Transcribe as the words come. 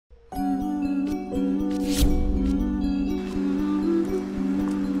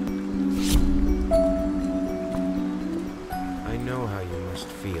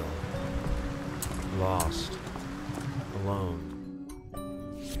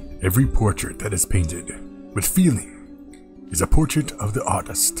Every portrait that is painted with feeling is a portrait of the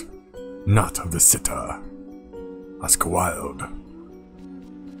artist, not of the sitter. Oscar Wilde.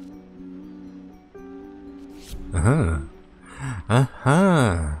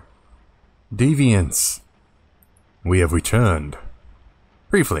 Deviants. We have returned.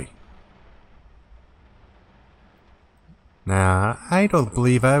 Briefly. Now, I don't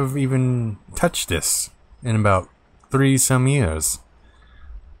believe I've even touched this in about 3-some years.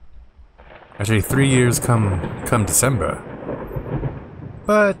 Actually, 3 years come December.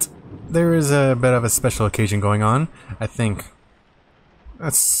 But there is a bit of a special occasion going on. I think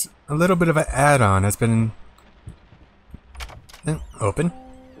that's a little bit of an add-on has been open.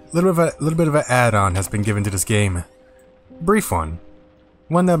 A little bit of an add-on has been given to this game. Brief one.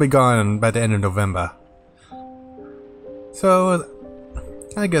 One that'll be gone by the end of November. So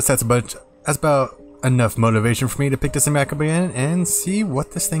I guess that's about enough motivation for me to pick this thing back up again and see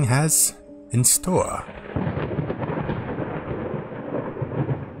what this thing has in store.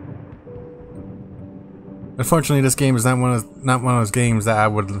 Unfortunately, this game is not one of those games that I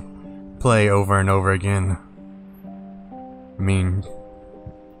would play over and over again. I mean,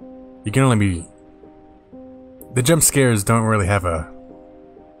 you can only be... The jump scares don't really have a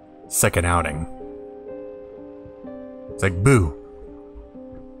second outing. It's like, boo.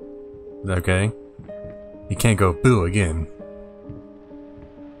 Okay. You can't go boo again.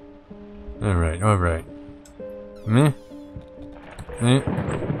 Alright, alright.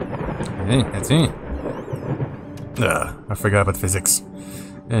 That's it. I forgot about physics.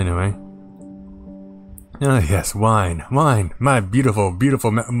 Anyway. Ah, yes, wine. Wine. My beautiful,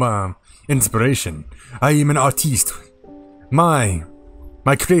 beautiful inspiration. I am an artiste. My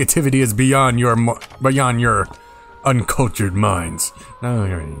creativity is beyond your uncultured minds.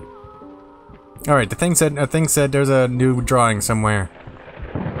 Alright, the thing said there's a new drawing somewhere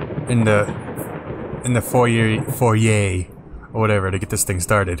in the foyer or whatever to get this thing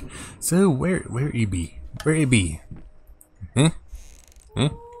started. So where it be? Where it be? Huh? Huh?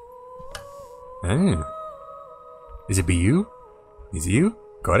 Oh. Is it be you? Is it you?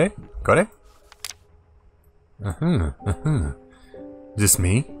 Got it? Got it? Is this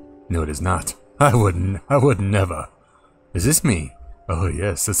me? No, it is not. I would never. Is this me? Oh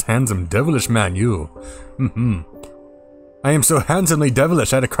yes, this handsome devilish man, you. I am so handsomely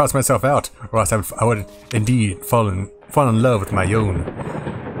devilish I had to cross myself out, or else I would indeed fall in love with my own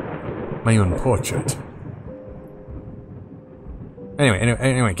portrait.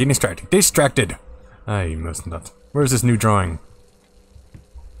 Anyway, getting distracted. I must not. Where's this new drawing?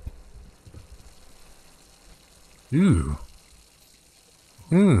 Ooh.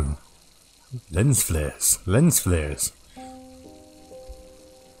 Lens flares.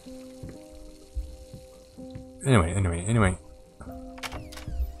 Anyway.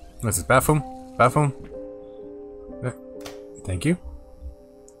 What's this, bathroom? Thank you.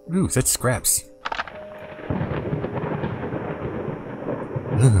 Ooh, such scraps.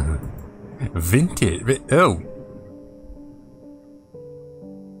 Vintage. Oh.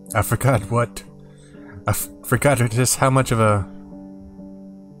 I forgot just how much of a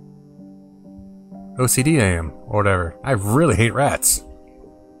OCD I am, or whatever. I really hate rats.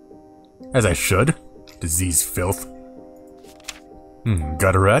 As I should. Disease filth.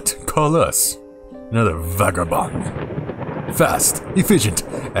 Got a rat? Call us. Another vagabond. Fast, efficient,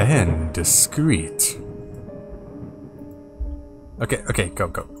 and discreet. Okay,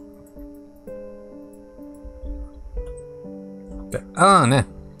 go. Oh, nah.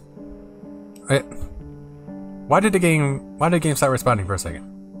 Why did the game start responding for a second?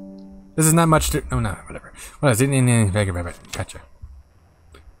 This is not much to... Oh, no, whatever. What is it? Gotcha.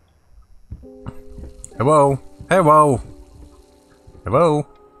 Hello?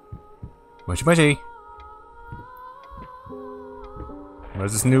 Mushy.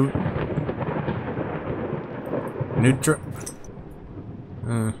 Where's this new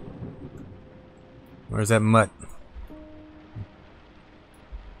where's that mutt?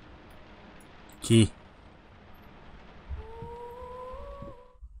 Key.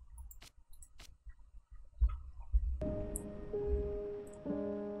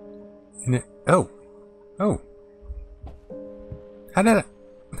 Oh. How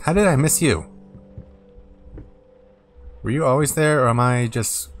did I miss you? Were you always there, or am I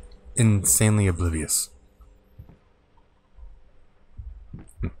just insanely oblivious?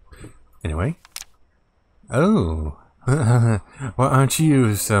 Anyway. Oh. Well, aren't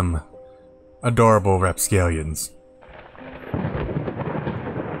you some adorable rapscallions?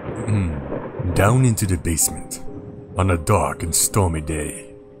 Down into the basement, on a dark and stormy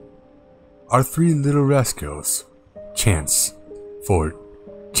day, are 3 little rascals. Chance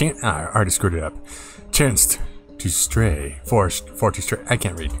I already screwed it up. Chanced to stray. For to stray. I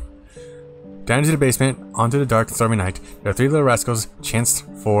can't read. Down into the basement, onto the dark and stormy night, there are 3 little rascals chanced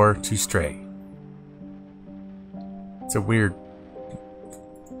for to stray. It's a weird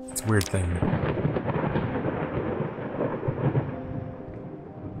thing.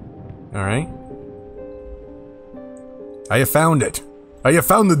 Alright. I have found it. I have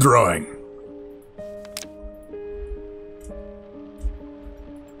found the drawing.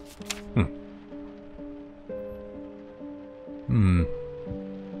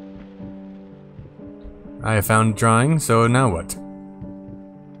 I have found drawing, so now what?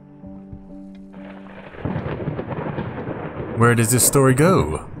 Where does this story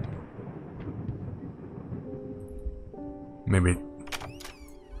go? Maybe...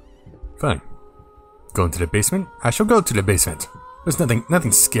 Fine. Go into the basement? I shall go to the basement. There's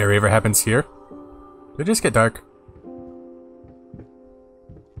nothing scary ever happens here. Did it just get dark?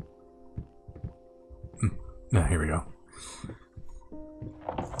 No, here we go.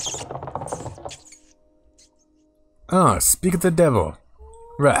 Oh, speak of the devil.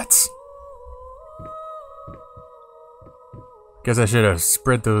 Rats. Guess I should have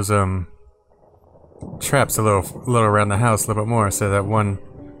spread those, traps a little around the house a little bit more instead of that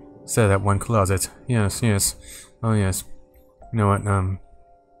one closet. Yes, yes. Oh, yes. You know what,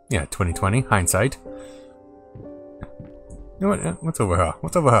 yeah, 2020, hindsight. You know what, what's over here?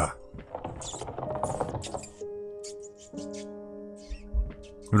 What's over here?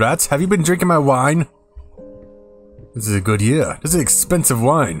 Rats, have you been drinking my wine? This is a good year. This is expensive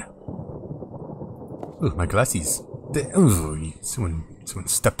wine. Ooh, my glasses. Ooh, someone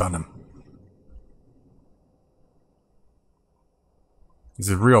stepped on them. This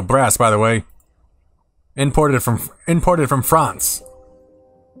is real brass, by the way. Imported from France.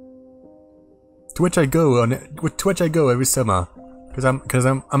 To which I go every summer, because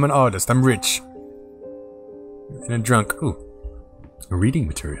I'm an artist. I'm rich and a drunk. Ooh, reading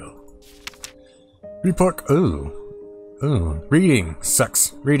material. Report. Ooh. Ooh, reading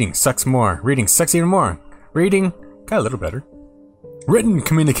sucks. Reading sucks more. Reading sucks even more. Reading got a little better. Written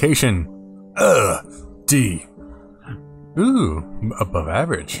communication. D. Ooh, above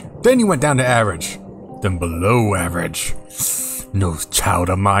average. Then you went down to average. Then below average. No child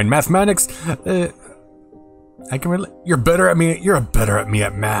of mine. Mathematics. I can relate. You're better at me. You're better at me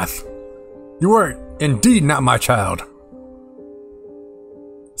at math. You are indeed not my child.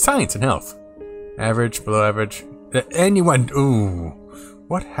 Science and health. Average, below average. And you went, ooh.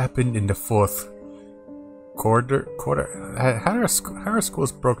 What happened in the 4th quarter? How are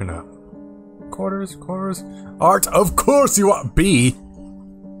schools broken up? Quarters? Art, of course you are. B.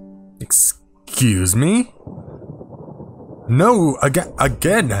 Excuse me? No,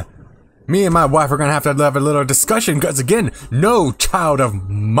 again. Me and my wife are gonna have to have a little discussion, because again, no child of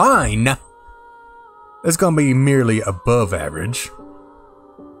mine is gonna be merely above average.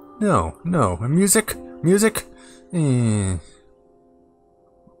 No. Music?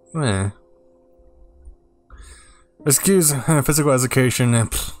 Excuse physical education.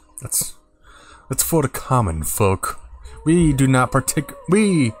 That's for the common folk. We do not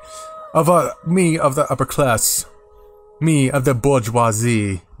me of the upper class, me of the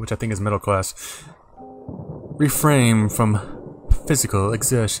bourgeoisie, which I think is middle class, refrain from physical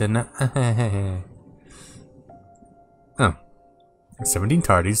exertion. Oh. 17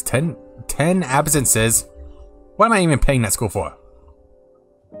 tardies, 10 absences. What am I even paying that school for?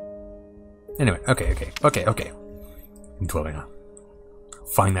 Anyway, okay. I'm dwelling on.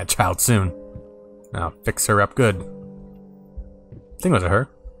 Find that child soon. I'll fix her up good. I think it was her.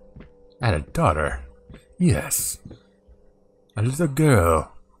 I had a daughter. Yes. A little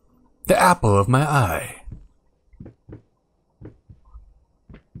girl. The apple of my eye.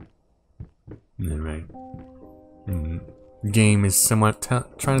 Anyway. Game is somewhat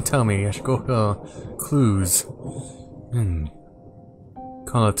trying to tell me I should go clues.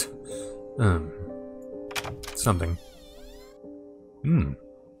 Call it something.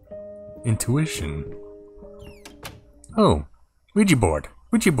 Intuition. Oh, Ouija board.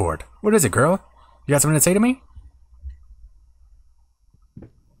 What is it, girl? You got something to say to me?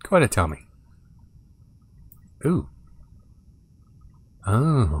 Go ahead and tell me. Ooh.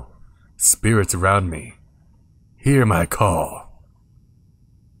 Oh, spirits around me. Hear my call.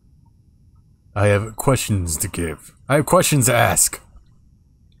 I have questions to give. I have questions to ask.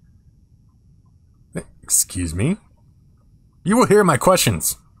 Excuse me? You will hear my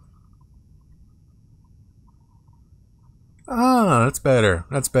questions. Ah, that's better.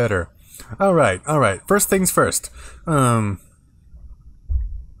 Alright. First things first.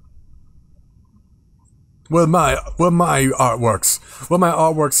 will my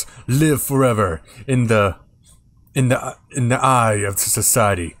artworks live forever in the eye of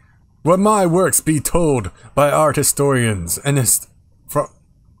society? Will my works be told by art historians and I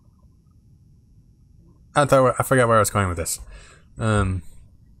forgot where I was going with this.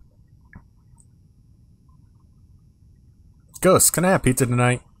 Ghost, can I have pizza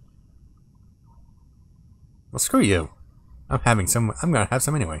tonight? Well, screw you. I'm gonna have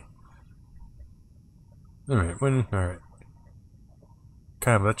some anyway. Alright, alright.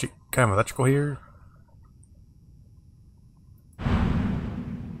 Kind of electrical here.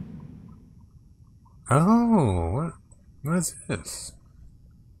 Oh, what is this?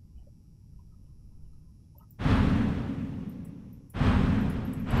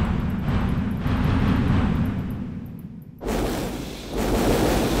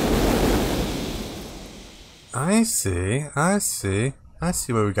 I see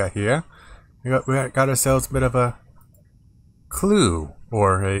what we got here. We got ourselves a bit of a clue,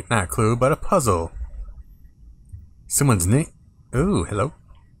 or not a clue, but a puzzle. Someone's name. Ooh, hello.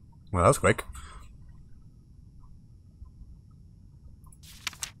 Well, that was quick.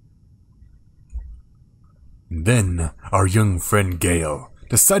 Then our young friend Gale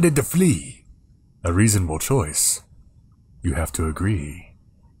decided to flee. A reasonable choice. You have to agree.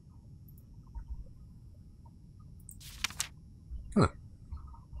 Huh.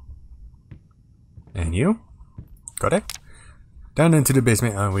 And you? Got it? Down into the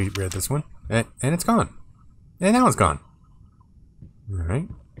basement. Oh, we read this one. And it's gone. And now it's gone. Alright.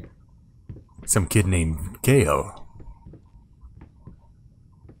 Some kid named Gale.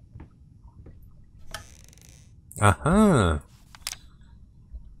 Uh-huh.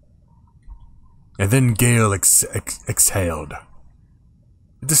 And then Gale exhaled.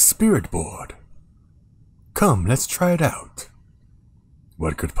 The spirit board. Come, let's try it out.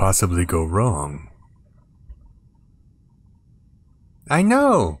 What could possibly go wrong? I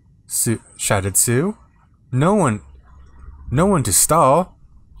know, shouted Sue. No one to stall.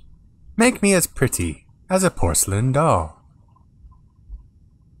 Make me as pretty as a porcelain doll.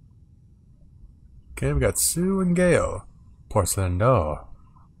 Okay, we got Sue and Gale. Porcelain doll.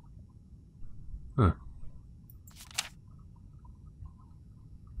 Huh.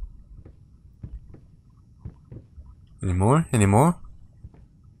 Any more? Any more?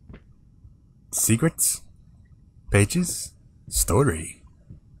 Secrets? Pages? Story?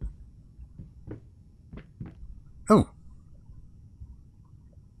 Oh.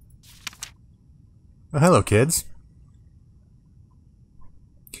 Well, hello, kids.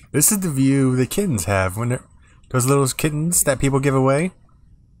 This is the view the kittens have when they're those little kittens that people give away,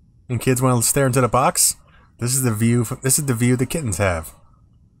 and kids want to stare into the box. This is the view. This is the view the kittens have.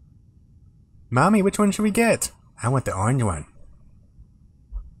 Mommy, which one should we get? I want the orange one.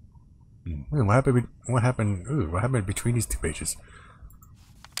 What happened? What happened? Ooh, what happened between these two pages?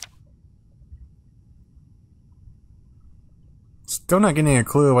 Still not getting a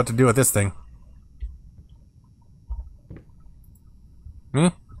clue what to do with this thing. Hmm?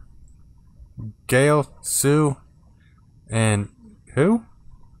 Gale, Sue, and who?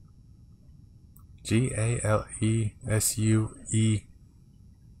 Galesue.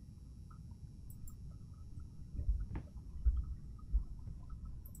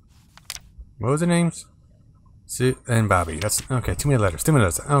 What was their names? Sue and Bobby. That's okay. Too many letters. Too many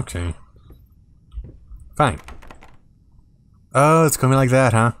letters. Okay. Fine. Oh, it's gonna be like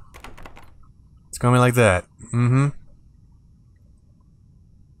that, huh? It's gonna be like that. Mm-hmm.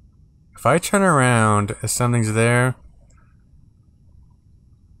 If I turn around, if something's there,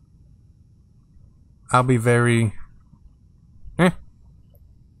 I'll be very...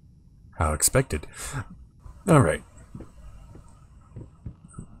 How expected. Alright.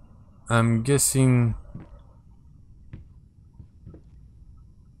 I'm guessing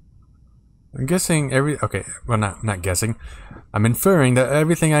okay, well not guessing. I'm inferring that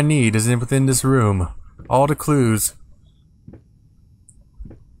everything I need is within this room. All the clues.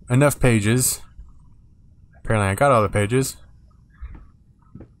 Enough pages. Apparently I got all the pages.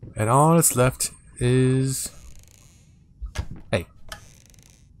 And all that's left is... Hey.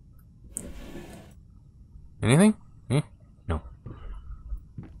 Anything? No.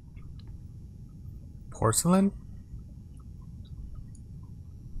 Porcelain?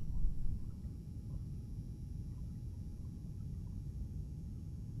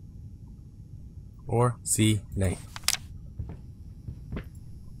 Or C name.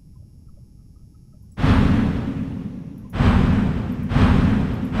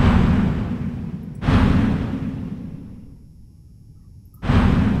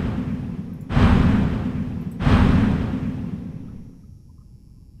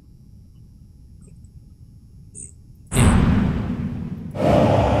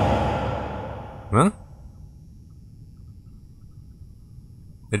 Huh?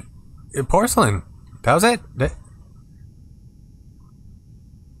 Porcelain. That was it?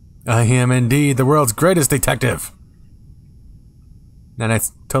 I am indeed the world's greatest detective. And I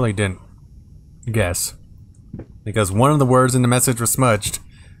totally didn't guess. Because one of the words in the message was smudged.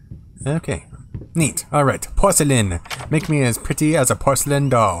 Okay. Neat. Alright. Porcelain. Make me as pretty as a porcelain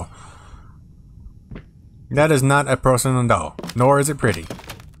doll. That is not a porcelain doll. Nor is it pretty.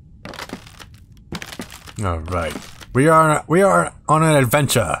 Alright. We are on an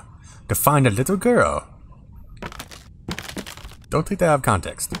adventure to find a little girl. Don't take that out of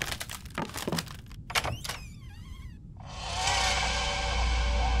context.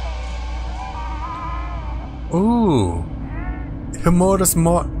 Ooh. Himoris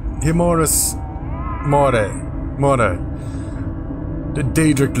More. The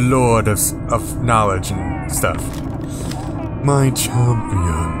Daedric Lord of knowledge and stuff. My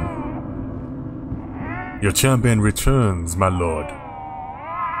champion. Your champion returns, my lord.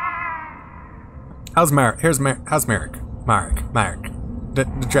 How's Marek? How's Marek? Marek. The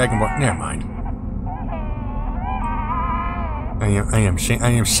Dragonborn. Never mind. I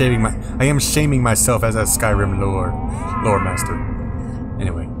am shaming myself as a Skyrim lore master.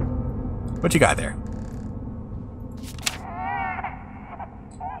 Anyway, what you got there?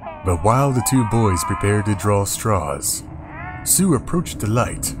 But while the two boys prepared to draw straws, Sue approached the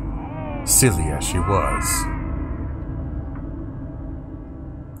light, silly as she was.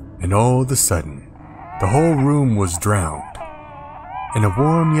 And all of a sudden, the whole room was drowned. In a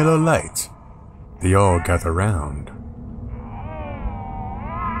warm yellow light, they all gather round.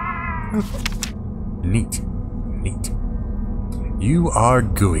 Neat. You are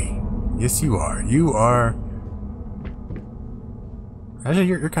gooey. Yes, you are. You are... Actually,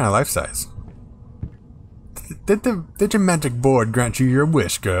 you're kind of life-size. Did your magic board grant you your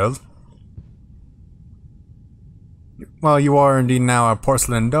wish, girl? Well, you are indeed now a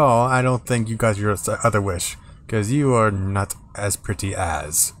porcelain doll. I don't think you got your other wish, because you are not as pretty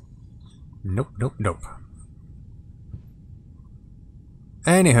as... Nope.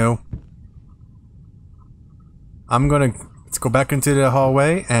 Anywho, let's go back into the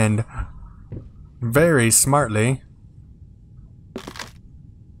hallway and very smartly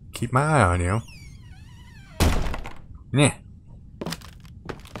keep my eye on you. Yeah.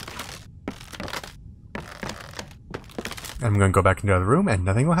 I'm gonna go back into the other room and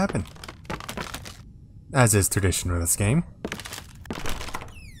nothing will happen. As is tradition with this game.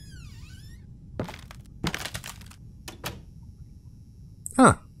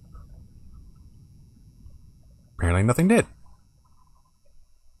 Huh. Apparently nothing did.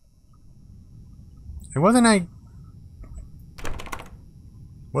 It wasn't a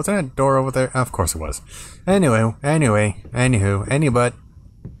door over there? Of course it was. Anywho, anybody.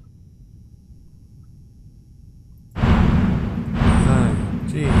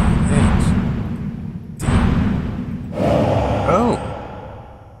 G-H-D. Oh.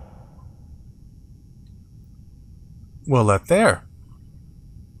 Well, that there.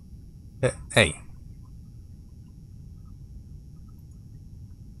 Hey.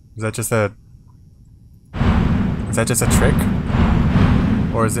 Is that just a trick?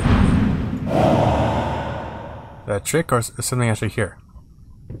 Or is it a trick or something actually here?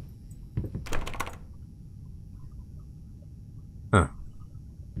 Huh.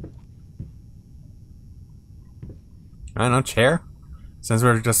 I don't know, chair? Since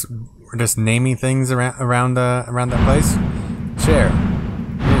we're just naming things around that place. Chair.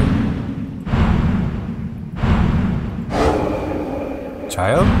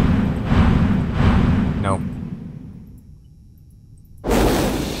 Child? No.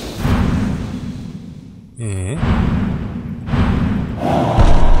 Yeah.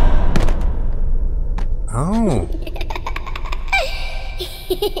 Oh.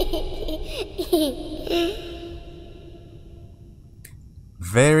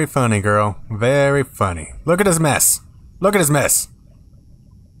 Very funny, girl. Very funny. Look at his mess. Look at his mess.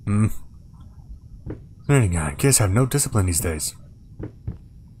 Kids have no discipline these days.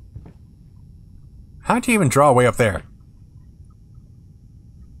 How'd you even draw way up there?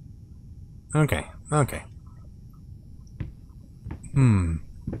 Okay.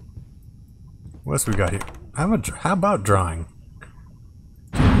 What else we got here? How about drawing?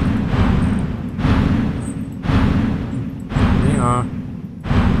 Yeah.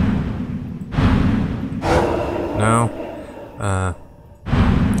 No.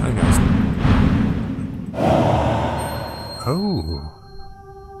 I guess. Oh.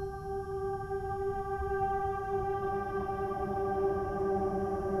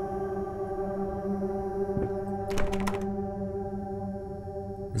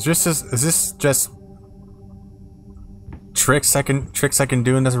 Is this just tricks I can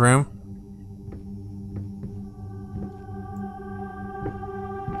do in this room?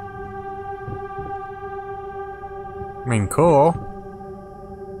 I mean, cool.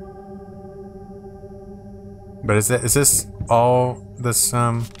 But is this all this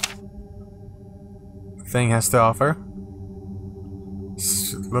thing has to offer?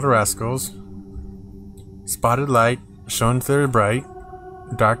 Little rascals. Spotted light, shone through bright.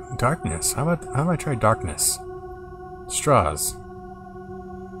 Darkness. How about I try darkness? Straws.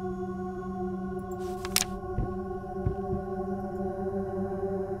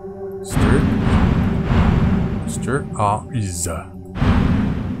 Stir. Oh, is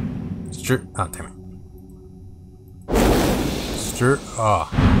stir. Oh, damn it. Stir. Oh.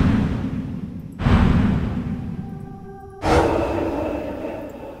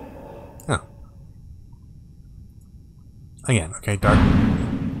 Oh. Again. Okay. Darkness.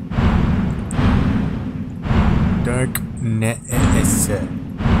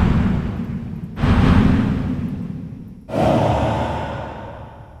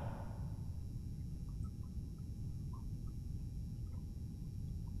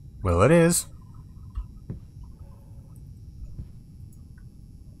 Well, it is.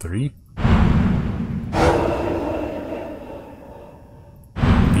 3.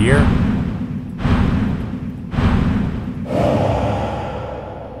 Beer.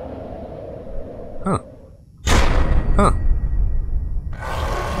 Huh. Huh.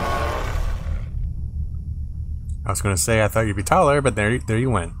 I was gonna say I thought you'd be taller, but there you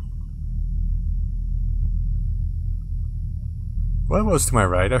went. What was to my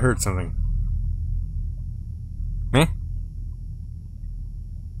right? I heard something. Meh?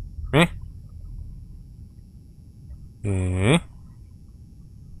 Meh? Eh?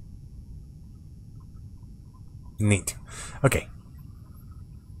 Neat. Okay.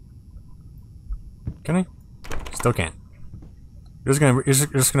 Can I? Still can't. You're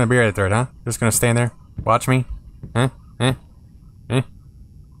just gonna be right there, huh? Just gonna stand there? Watch me? Huh? Eh? Eh?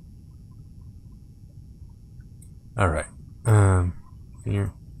 Alright.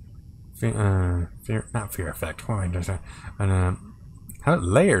 Fear, not fear effect. Why does that? And how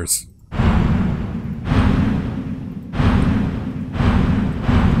layers?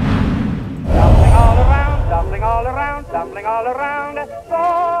 Stumbling all around,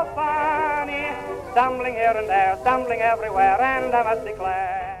 so funny. Stumbling here and there, stumbling everywhere, and I must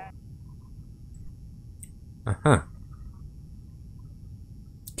declare.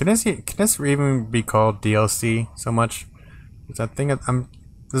 Can this even be called DLC so much? Because I think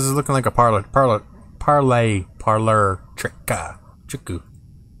this is looking like a parlor tricku.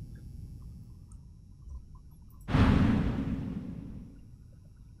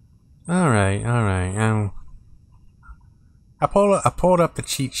 Alright. I pulled up the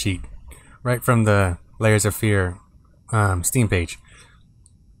cheat sheet right from the Layers of Fear Steam page.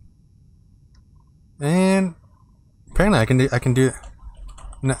 And apparently I can do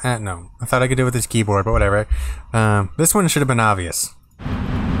no, I thought I could do it with this keyboard, but whatever. This one should have been obvious.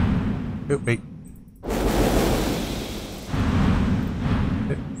 Oh, wait.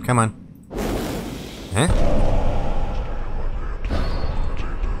 Come on. Huh?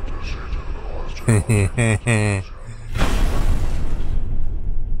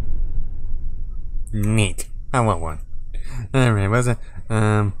 Neat. I want one. Alright, what's it?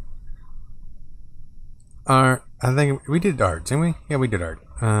 I think we did art, didn't we? Yeah, we did art.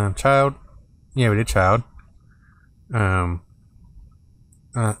 Child. Yeah, we did child. Wait,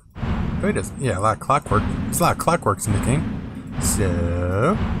 yeah, a lot of clockwork. There's a lot of clockworks in the game.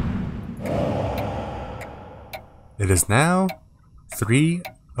 So it is now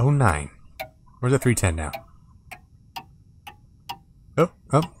 3:09. Where's it 3:10 now? Oh,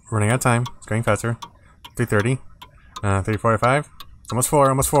 running out of time. It's going faster. 3:30. 3:45. Almost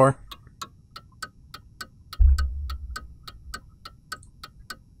 4.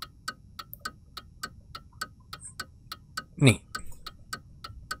 Neat.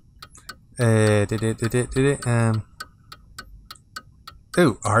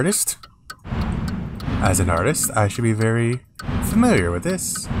 Ooh, artist? As an artist, I should be very familiar with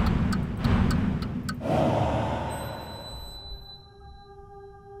this.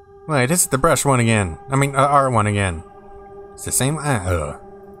 Wait, this is the brush one again. I mean, art one again. It's the same.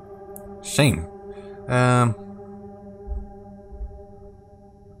 Shame.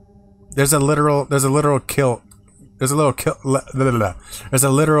 There's a literal kill. There's a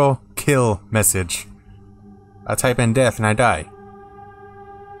literal kill message. I type in death and I die.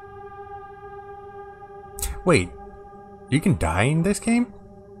 Wait, you can die in this game?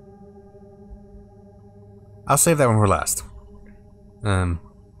 I'll save that one for last.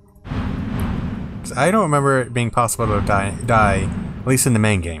 Because I don't remember it being possible to die, at least in the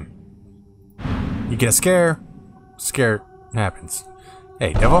main game. You get a scare happens.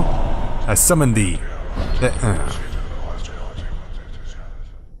 Hey, devil, I summon thee.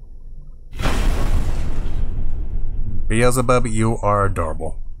 Beelzebub, you are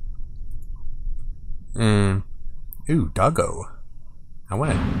adorable. Ooh, doggo. I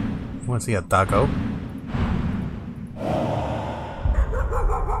wanna see a doggo.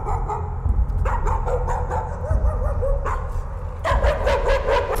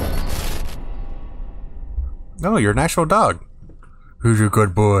 No, you're an actual dog. Who's your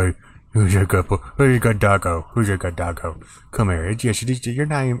good boy? Who's your good boy? Who's your good doggo? Who's your good doggo? Come here. You're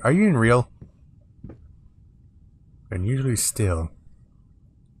not even, are you even real? Unusually still.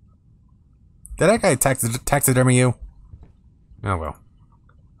 Did that guy taxidermy you? Oh well.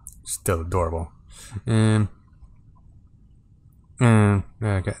 Still adorable. Okay.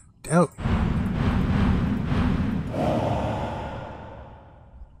 Oh.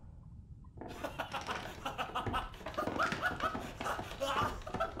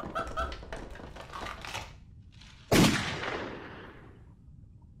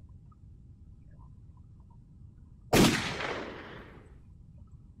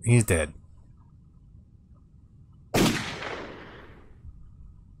 He's dead.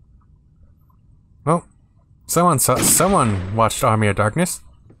 Well, someone watched Army of Darkness.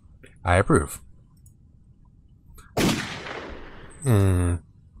 I approve.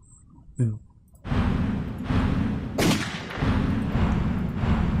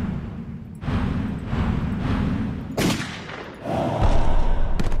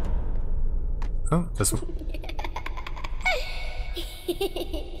 Oh, this one.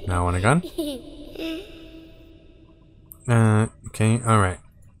 Now I want a gun. Okay, alright.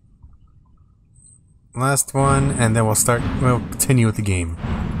 Last one, and then we'll continue with the game.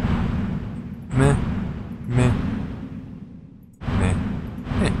 Meh. Meh. Meh.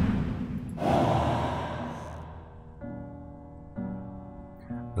 Meh.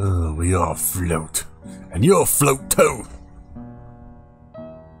 Oh, we all float. And you'll float too!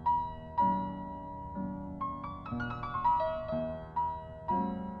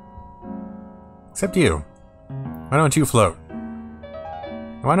 Except you. Why don't you float?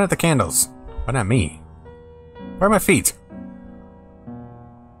 Why not the candles? Why not me? Where are my feet?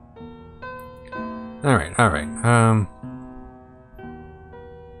 Alright, alright.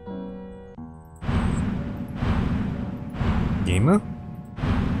 Gameu?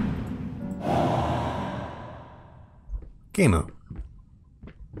 Gameu.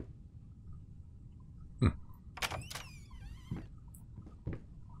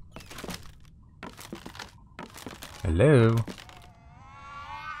 Hello?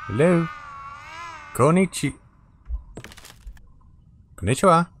 Hello? Konnichiwa?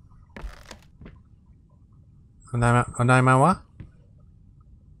 Onaimawa?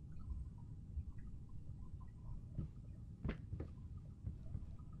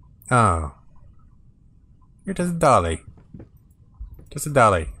 Oh. You're just a dolly. Just a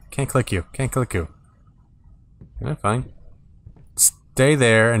dolly. Can't click you. Can't click you. Yeah, fine. Stay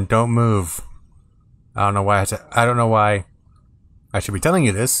there and don't move. I don't know why I don't know why I should be telling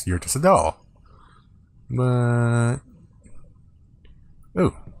you this. You're just a doll. But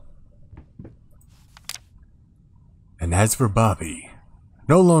ooh. And as for Bobby,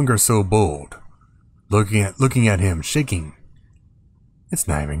 no longer so bold. Looking at him shaking. It's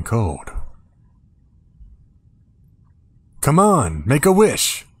not even cold. Come on, make a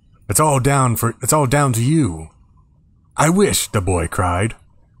wish. It's all down to you. I wish, the boy cried.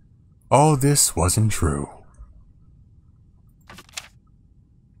 All this wasn't true.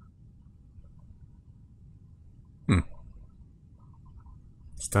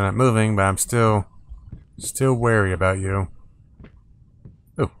 Still not moving, but I'm still wary about you.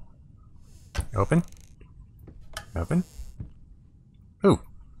 Ooh. Open. Open. Ooh.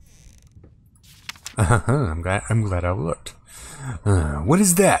 I'm glad I looked. What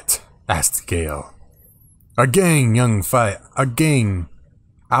is that? Asked Gale. Our gang, young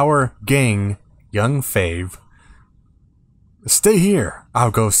fave. Stay here,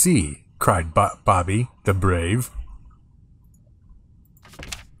 I'll go see, cried Bobby, the brave.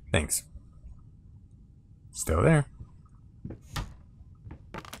 Thanks. Still there.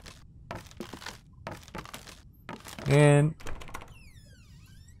 And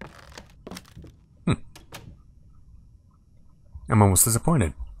I'm almost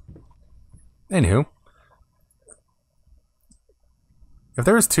disappointed. Anywho. If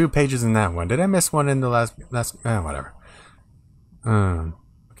there was 2 pages in that one, did I miss one in the last whatever.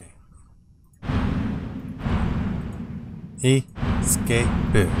 Okay. Escape.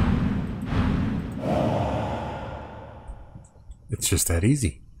 It's just that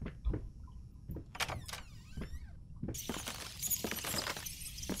easy.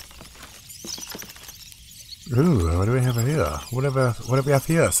 Ooh, what do we have here? What do we have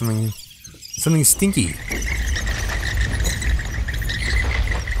here? Something stinky.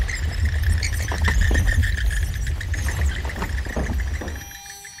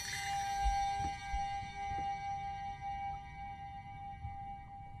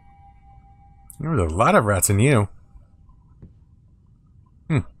 There's a lot of rats in you.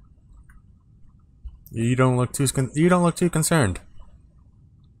 You don't look too concerned.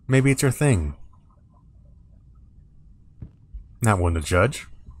 Maybe it's your thing. Not one to judge.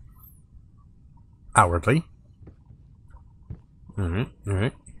 Outwardly.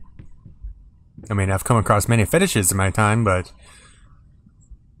 Alright. I mean, I've come across many fetishes in my time, but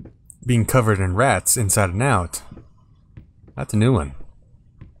being covered in rats inside and out, that's a new one.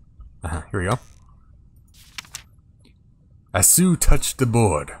 Here we go. As Sue touched the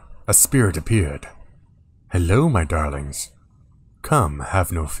board, a spirit appeared. Hello, my darlings. Come,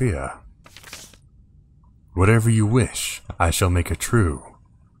 have no fear. Whatever you wish, I shall make it true.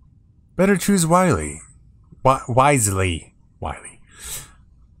 Better choose wisely. Wisely.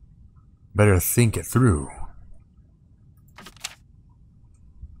 Better think it through.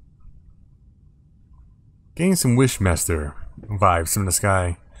 Getting some Wishmaster vibes from the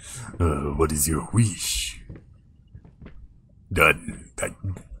sky. What is your wish? Done.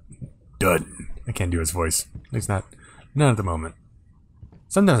 Done. I can't do his voice. At least not at the moment.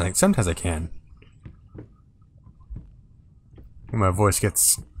 Sometimes I can. My voice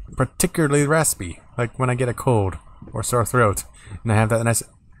gets particularly raspy, like when I get a cold or sore throat, and I have that nice.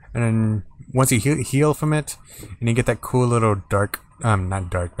 And then once you heal from it, and you get that cool little dark, not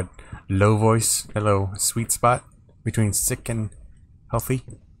dark, but low voice, that low sweet spot between sick and healthy.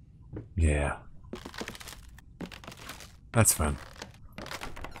 Yeah, that's fun.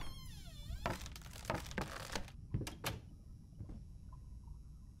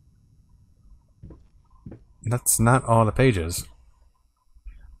 That's not all the pages.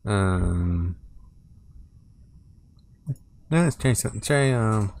 No, let's try something.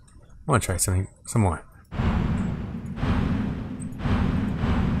 I want to try some more.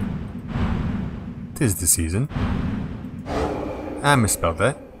 Tis the season. I misspelled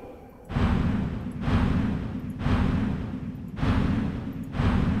that.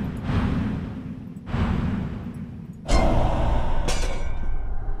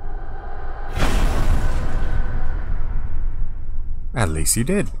 At least you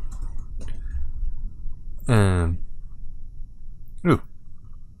did. Ooh.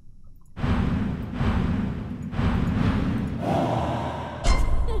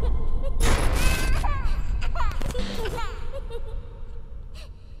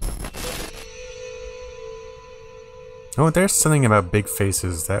 Oh, there's something about big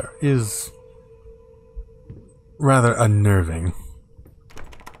faces that is rather unnerving.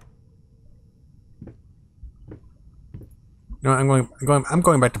 No, I'm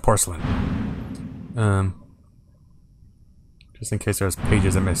going back to porcelain. Just in case there's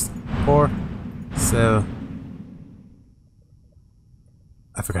pages I missed. I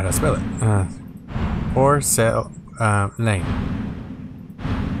forgot how to spell it. Lane.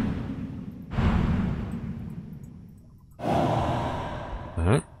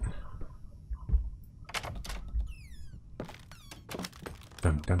 Alright.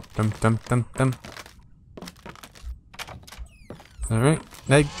 Dum. Alright.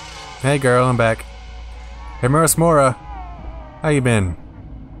 Hey girl, I'm back. Hey Maris Mora. How you been?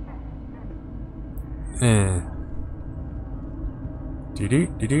 Do.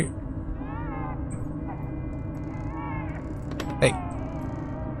 Hey.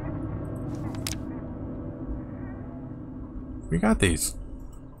 We got these.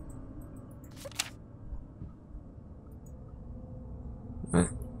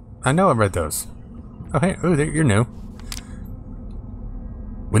 I know I read those. Oh hey, you're new.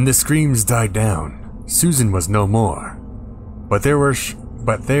 When the screams died down, Susan was no more. But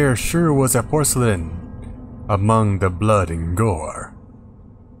there sure was a porcelain among the blood and gore.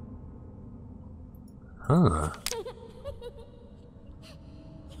 Huh.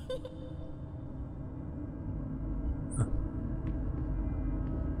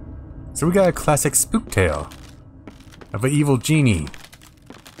 So we got a classic spook tale of an evil genie.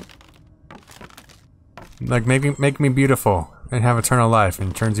 Like make me beautiful and have eternal life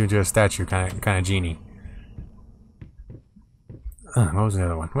and turns you into a statue kind of genie. What was the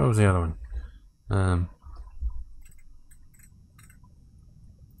other one?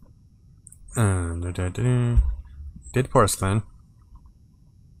 Did porcelain.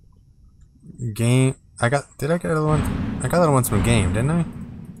 Game. Did I get other one? I got other ones from game, didn't I?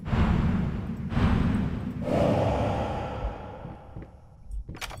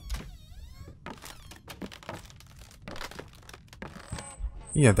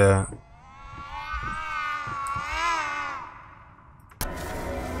 Yeah, the...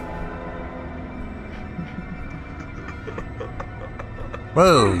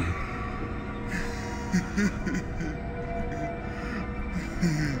 Whoa!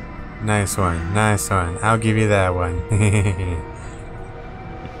 Nice one, nice one. I'll give you that one.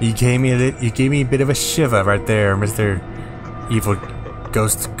 You gave me a bit of a shiver right there, Mr. Evil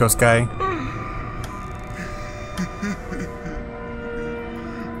Ghost guy.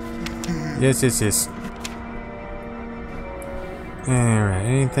 Yes, yes, yes. Alright,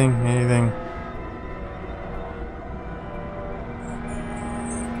 anything?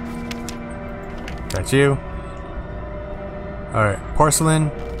 Got you. Alright,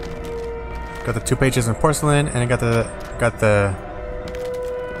 porcelain. Got the 2 pages in porcelain, and I got the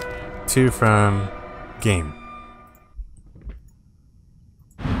 2 from game.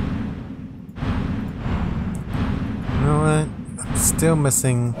 You know what? I'm still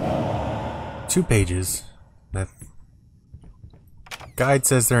missing 2 pages. That guide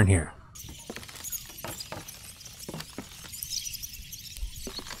says they're in here.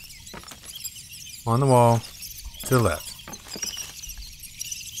 On the wall, to the left.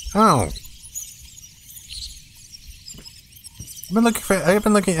 Oh! I've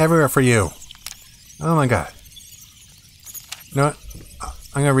been looking everywhere for you. Oh my god. You know what?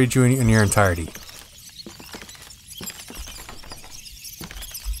 I'm gonna read you in your entirety.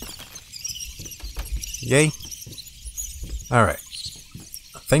 Yay. Alright.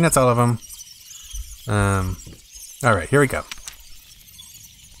 I think that's all of them. Alright, here we go.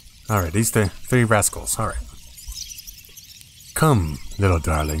 Alright, these 3 rascals. Alright. Come, little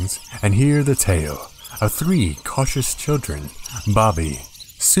darlings, and hear the tale of 3 cautious children, Bobby,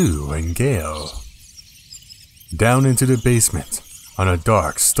 Sue, and Gail. Down into the basement, on a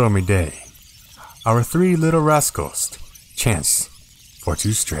dark, stormy day, our 3 little rascals chanced for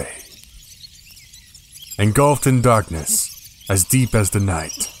to stray. Engulfed in darkness, as deep as the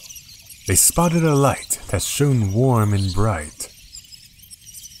night, they spotted a light that shone warm and bright.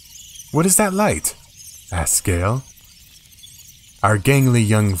 "What is that light?" asked Gail. "Our gangly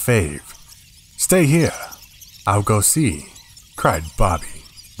young fave. Stay here, I'll go see," cried Bobby,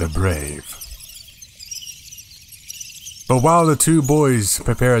 the brave. But while the 2 boys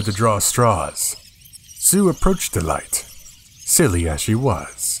prepared to draw straws, Sue approached the light, silly as she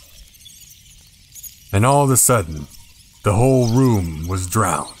was. And all of a sudden, the whole room was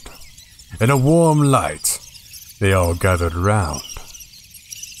drowned. In a warm light, they all gathered round.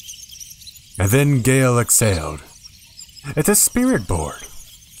 And then Gail exhaled. "It's a spirit board.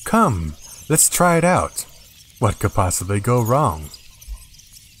 Come, let's try it out. What could possibly go wrong?"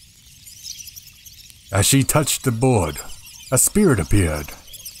 As she touched the board, a spirit appeared.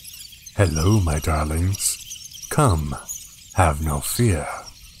 "Hello, my darlings. Come, have no fear.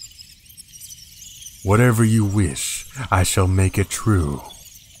 Whatever you wish, I shall make it true.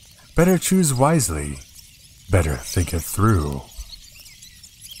 Better choose wisely, better think it through."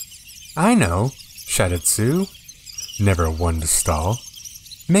 "I know," shouted Sue, never one to stall.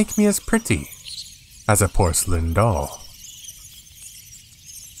 "Make me as pretty as a porcelain doll."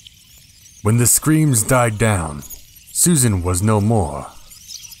 When the screams died down, Susan was no more,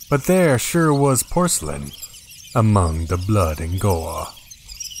 but there sure was porcelain among the blood and gore.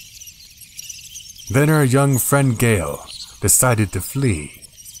 Then her young friend Gail decided to flee.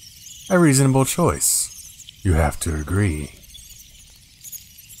 A reasonable choice, you have to agree.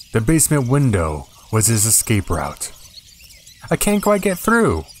 The basement window was his escape route. "I can't quite get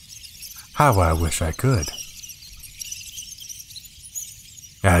through. How I wish I could."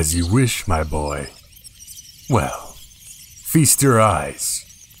 "As you wish, my boy. Well, feast your eyes.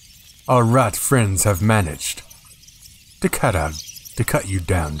 Our rat friends have managed to cut you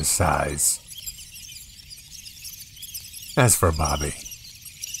down to size." As for Bobby,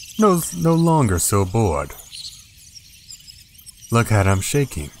 no longer so bored. Look at him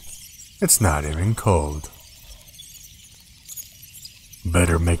shaking. It's not even cold.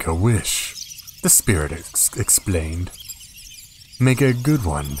 "Better make a wish," the spirit explained. "Make a good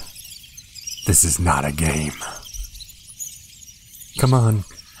one. This is not a game. Come on,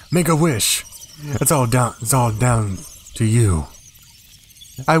 make a wish. It's all down to you."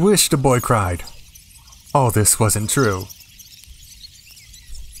 "I wish," the boy cried. All this wasn't true.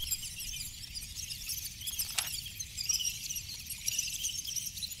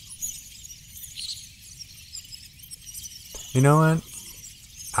 You know what?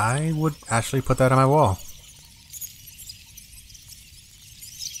 I would actually put that on my wall.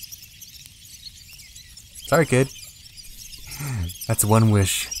 Sorry, kid. That's one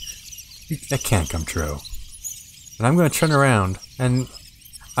wish that can't come true. And I'm gonna turn around and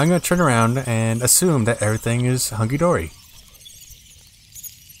assume that everything is hunky-dory.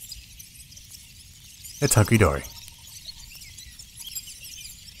 It's hunky-dory.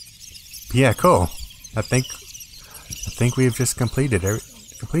 Yeah, cool. I think we've just completed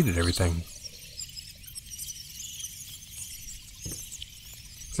everything.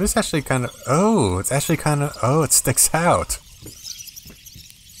 So this actually kind of... Oh, it's actually kind of... Oh, it sticks out.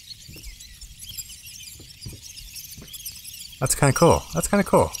 That's kind of cool. That's kind of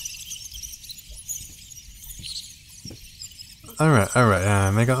cool. Alright,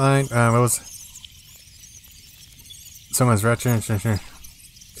 alright. Mega Line. What was... Someone's retro...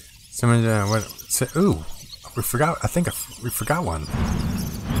 Someone... what... Ooh. We forgot... I think we forgot one.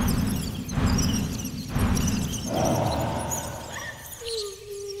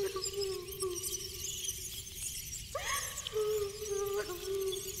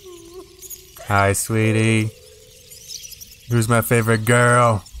 Hi, sweetie. Who's my favorite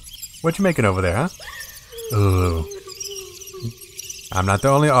girl? What you making over there, huh? Ooh. I'm not the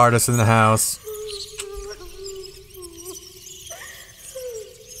only artist in the house.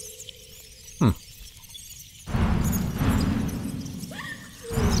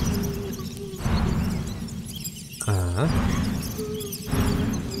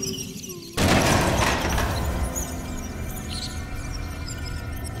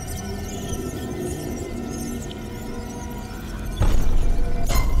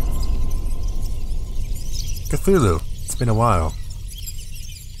 Cthulhu. It's been a while.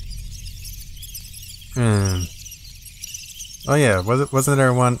 Oh yeah, wasn't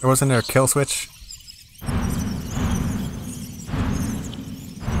there a kill switch?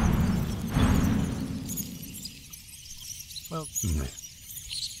 Well,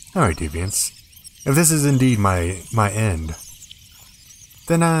 alright, deviants. If this is indeed my end,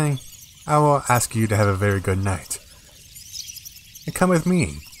 then I will ask you to have a very good night. And come with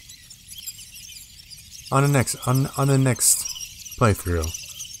me on the next playthrough,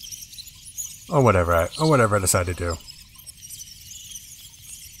 or whatever I decide to do.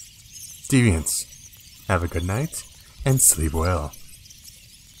 Deviants, have a good night and sleep well.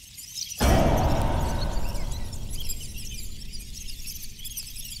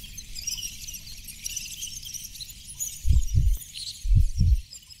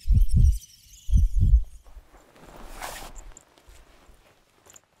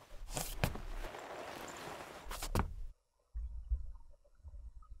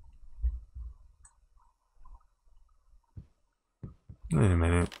 Wait a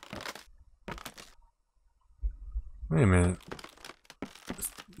minute. Wait a minute.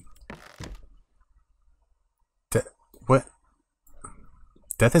 What?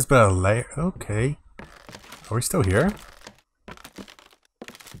 Death is but a layer? Okay. Are we still here?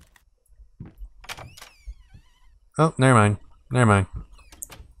 Oh, never mind. Never mind.